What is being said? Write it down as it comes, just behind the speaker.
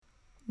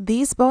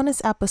These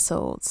bonus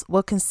episodes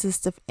will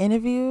consist of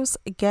interviews,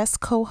 guest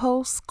co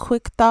hosts,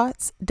 quick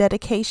thoughts,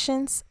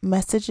 dedications,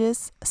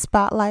 messages,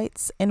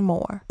 spotlights, and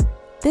more.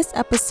 This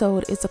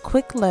episode is a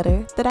quick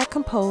letter that I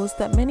composed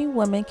that many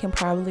women can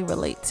probably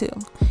relate to.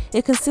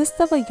 It consists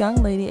of a young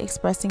lady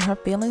expressing her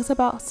feelings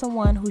about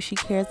someone who she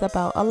cares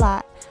about a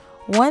lot.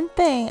 One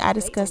thing I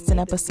discussed in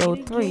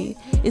episode 3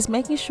 is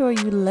making sure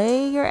you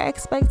lay your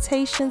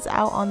expectations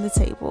out on the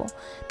table.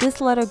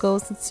 This letter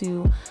goes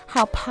into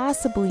how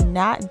possibly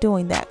not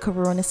doing that could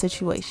ruin a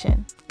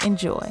situation.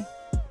 Enjoy.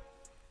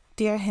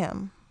 Dear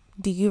H.I.M,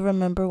 do you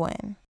remember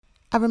when?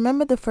 I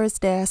remember the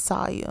first day I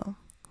saw you.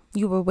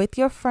 You were with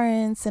your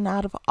friends, and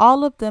out of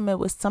all of them, it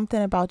was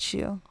something about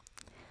you.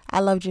 I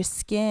loved your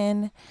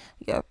skin,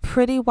 your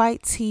pretty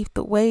white teeth,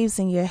 the waves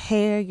in your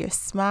hair, your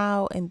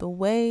smile, and the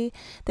way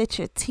that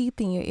your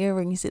teeth and your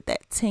earrings did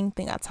that ting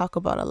thing I talk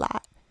about a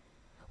lot.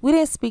 We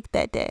didn't speak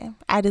that day.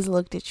 I just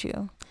looked at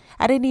you.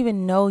 I didn't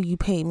even know you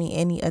paid me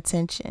any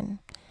attention.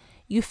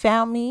 You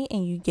found me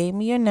and you gave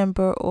me your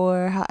number,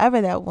 or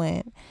however that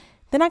went.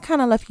 Then I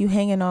kind of left you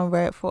hanging on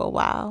red for a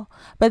while.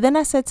 But then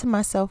I said to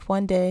myself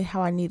one day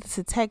how I needed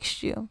to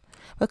text you.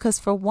 Because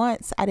for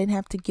once, I didn't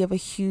have to give a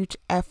huge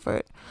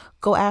effort,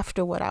 go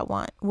after what I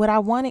want. What I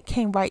wanted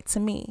came right to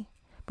me.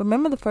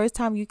 Remember the first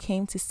time you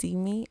came to see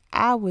me?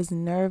 I was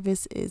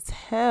nervous as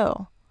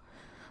hell.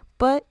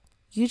 But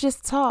you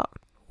just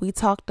talked. We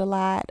talked a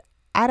lot.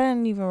 I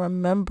don't even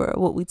remember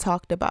what we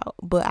talked about,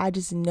 but I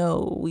just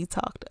know we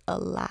talked a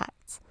lot.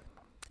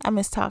 I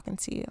miss talking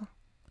to you.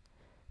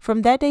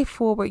 From that day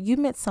forward, you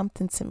meant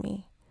something to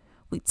me.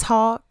 We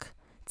talked,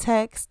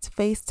 text,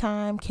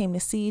 FaceTime, came to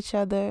see each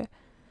other,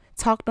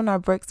 talked on our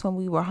breaks when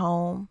we were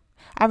home.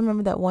 I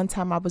remember that one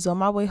time I was on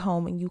my way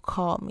home and you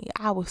called me.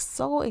 I was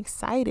so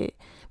excited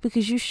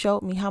because you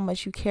showed me how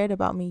much you cared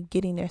about me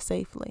getting there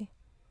safely.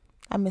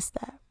 I miss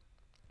that.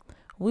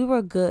 We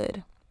were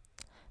good.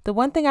 The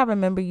one thing I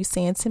remember you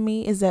saying to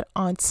me is that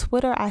on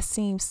Twitter I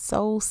seemed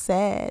so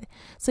sad,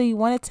 so you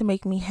wanted to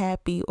make me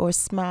happy or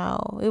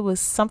smile. It was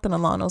something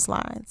along those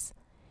lines.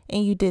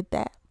 And you did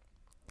that.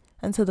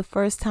 Until the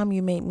first time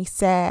you made me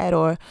sad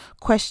or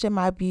question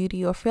my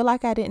beauty or feel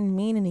like I didn't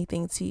mean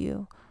anything to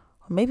you.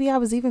 Or maybe I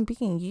was even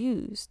being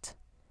used.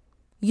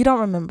 You don't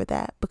remember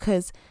that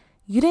because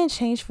you didn't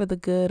change for the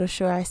good, or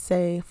should I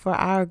say for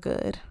our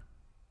good.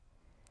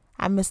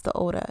 I miss the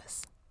old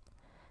us.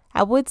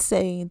 I would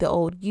say the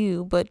old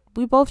you, but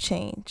we both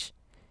changed.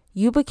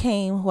 You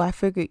became who I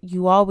figured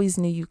you always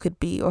knew you could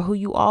be, or who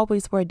you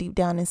always were deep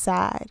down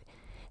inside.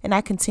 And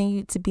I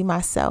continued to be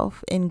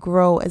myself and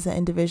grow as an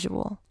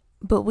individual.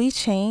 But we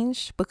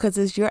changed because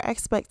as your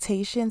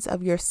expectations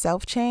of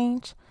yourself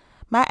changed,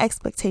 my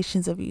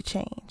expectations of you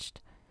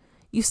changed.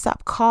 You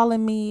stopped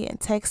calling me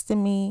and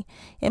texting me,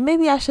 and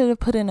maybe I should have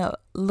put in a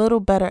little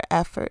better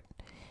effort.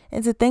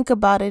 And to think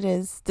about it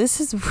is, this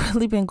has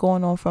really been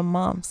going on for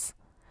months.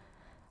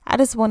 I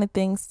wanted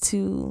things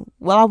to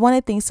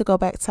go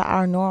back to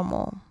our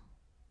normal.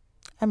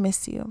 I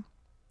miss you.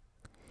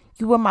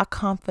 You were my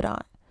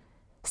confidant.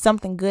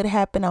 Something good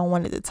happened, I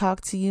wanted to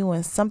talk to you,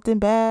 and something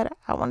bad,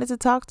 I wanted to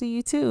talk to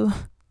you too.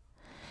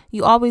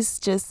 You always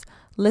just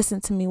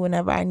listened to me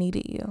whenever I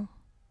needed you.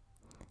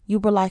 You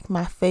were like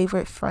my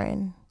favorite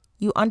friend.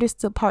 You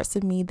understood parts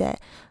of me that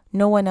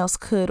no one else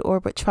could or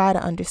would try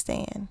to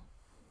understand.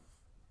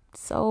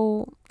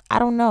 So, I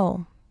don't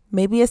know.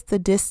 Maybe it's the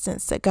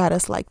distance that got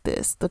us like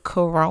this, the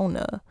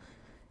corona.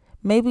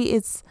 Maybe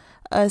it's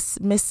us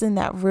missing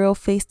that real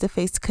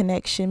face-to-face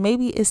connection.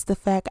 Maybe it's the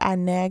fact I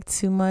nagged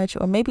too much,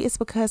 or maybe it's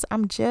because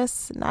I'm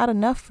just not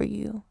enough for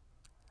you.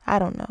 I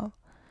don't know.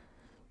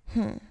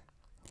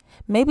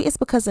 Maybe it's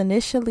because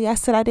initially I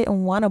said I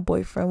didn't want a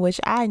boyfriend,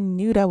 which I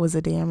knew that was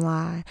a damn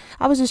lie.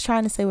 I was just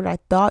trying to say what I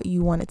thought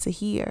you wanted to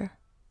hear.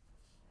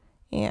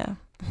 Yeah.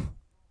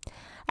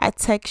 I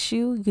text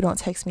you, you don't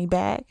text me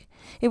back.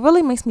 It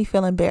really makes me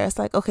feel embarrassed.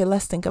 Like, okay,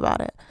 let's think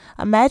about it.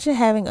 Imagine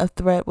having a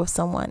thread with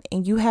someone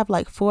and you have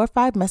like 4 or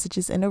 5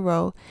 messages in a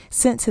row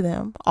sent to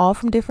them, all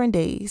from different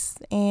days,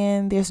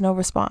 and there's no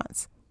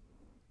response.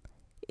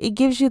 It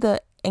gives you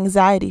the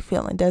anxiety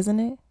feeling, doesn't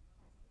it?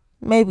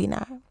 Maybe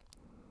not.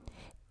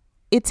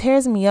 It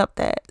tears me up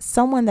that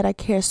someone that I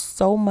care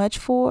so much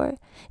for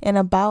and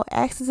about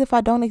acts as if I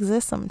don't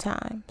exist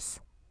sometimes.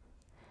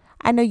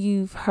 I know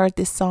you've heard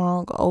this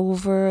song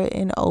over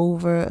and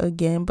over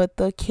again, but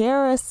the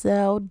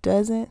carousel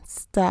doesn't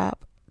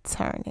stop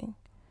turning.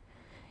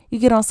 You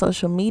get on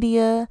social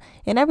media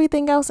and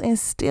everything else and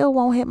still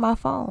won't hit my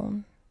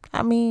phone.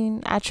 I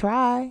mean, I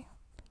try.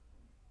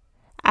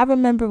 I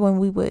remember when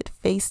we would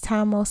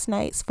FaceTime most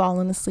nights,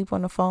 falling asleep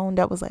on the phone.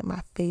 That was like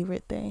my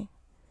favorite thing.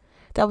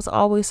 That was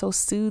always so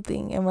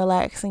soothing and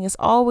relaxing. It's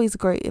always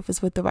great if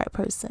it's with the right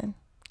person.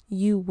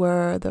 You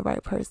were the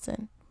right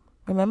person.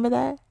 Remember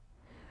that?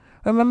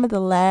 Remember the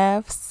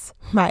laughs,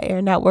 my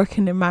air not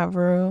working in my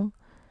room,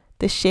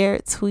 the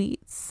shared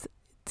tweets.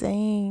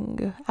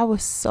 Dang, I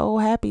was so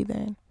happy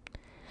then.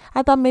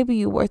 I thought maybe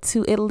you were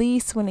too, at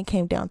least when it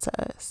came down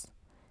to us.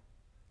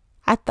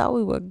 I thought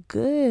we were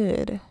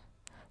good.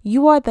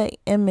 You are the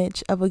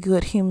image of a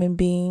good human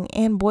being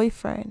and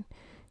boyfriend.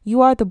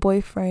 You are the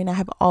boyfriend I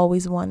have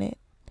always wanted.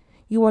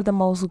 You are the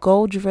most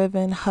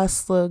goal-driven,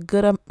 hustler,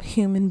 good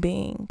human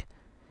being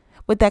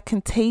with that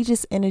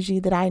contagious energy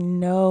that I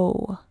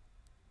know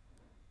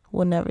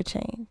will never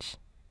change.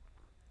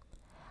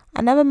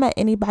 I never met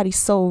anybody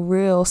so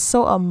real,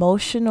 so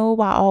emotional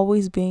while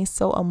always being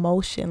so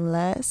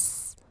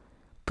emotionless.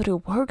 But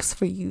it works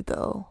for you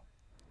though.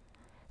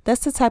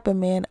 That's the type of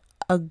man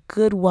a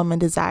good woman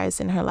desires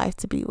in her life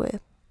to be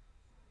with.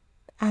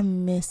 I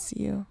miss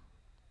you.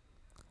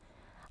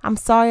 I'm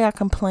sorry I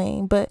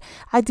complain, but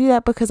I do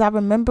that because I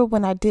remember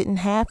when I didn't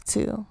have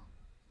to.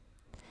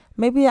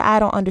 Maybe I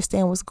don't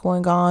understand what's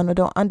going on or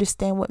don't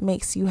understand what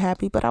makes you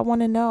happy, but I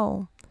want to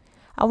know.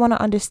 I want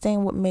to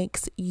understand what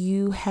makes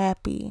you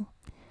happy.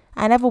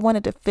 I never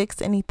wanted to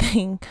fix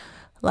anything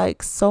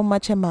like so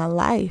much in my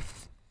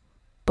life,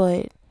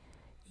 but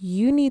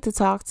you need to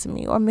talk to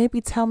me or maybe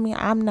tell me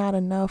I'm not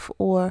enough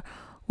or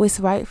what's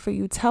right for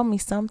you. Tell me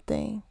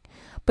something,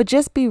 but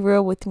just be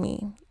real with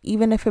me,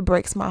 even if it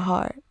breaks my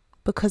heart,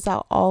 because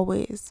I'll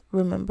always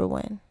remember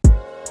when.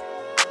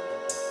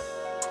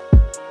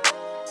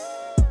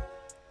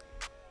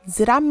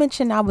 Did I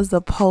mention I was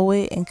a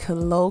poet and could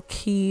low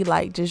key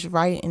like just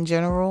write in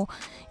general?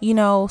 You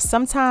know,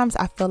 sometimes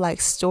I feel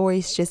like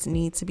stories just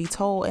need to be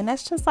told, and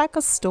that's just like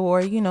a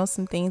story, you know,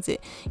 some things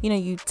that, you know,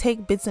 you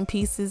take bits and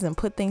pieces and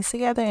put things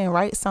together and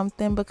write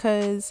something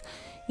because,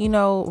 you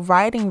know,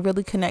 writing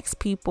really connects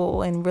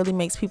people and really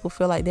makes people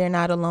feel like they're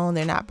not alone,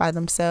 they're not by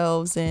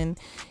themselves. And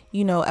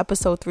you know,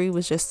 episode 3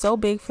 was just so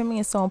big for me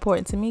and so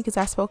important to me because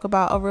I spoke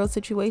about a real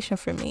situation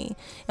for me.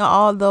 And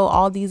although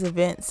all these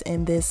events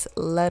in this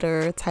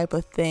letter type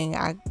of thing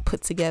I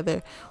put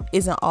together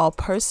isn't all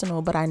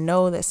personal, but I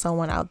know that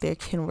someone out there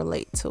can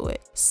relate to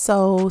it.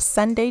 So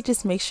Sunday,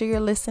 just make sure you're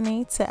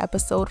listening to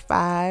episode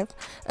 5.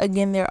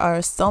 Again, there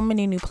are so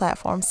many new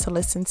platforms to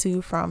listen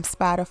to, from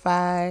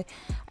Spotify,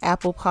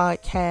 Apple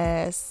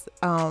Podcasts,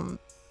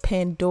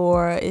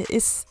 Pandora.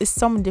 It's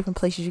so many different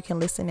places you can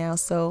listen now.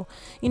 So,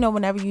 you know,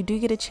 whenever you do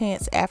get a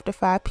chance after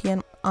 5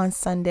 p.m. on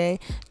Sunday,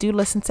 do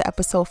listen to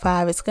episode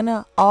 5. It's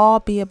gonna all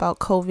be about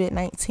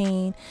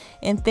COVID-19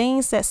 and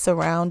things that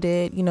surround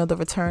it, you know, the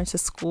return to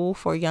school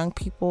for young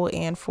people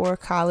and for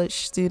college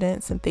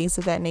students and things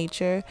of that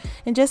nature,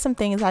 and just some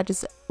things I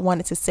just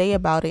wanted to say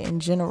about it in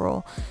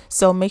general.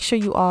 So make sure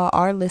you all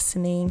are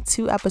listening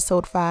to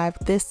episode 5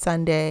 this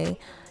Sunday.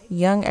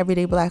 Young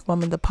Everyday Black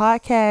Woman, the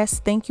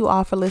podcast. Thank you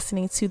all for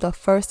listening to the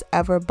first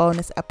ever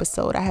bonus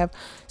episode. I have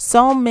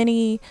so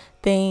many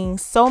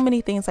things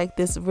like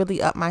this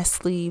really up my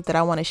sleeve that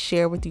I want to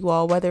share with you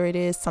all, whether it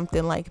is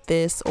something like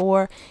this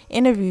or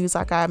interviews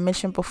like I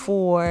mentioned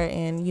before,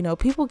 and you know,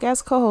 people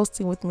guest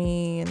co-hosting with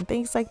me and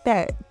things like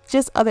that,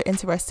 just other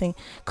interesting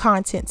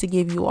content to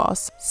give you all.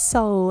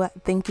 So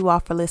thank you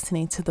all for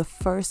listening to the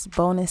first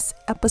bonus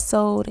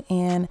episode,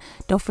 and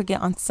don't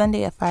forget on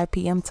Sunday at 5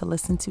 p.m. to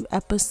listen to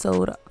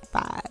episode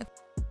 5.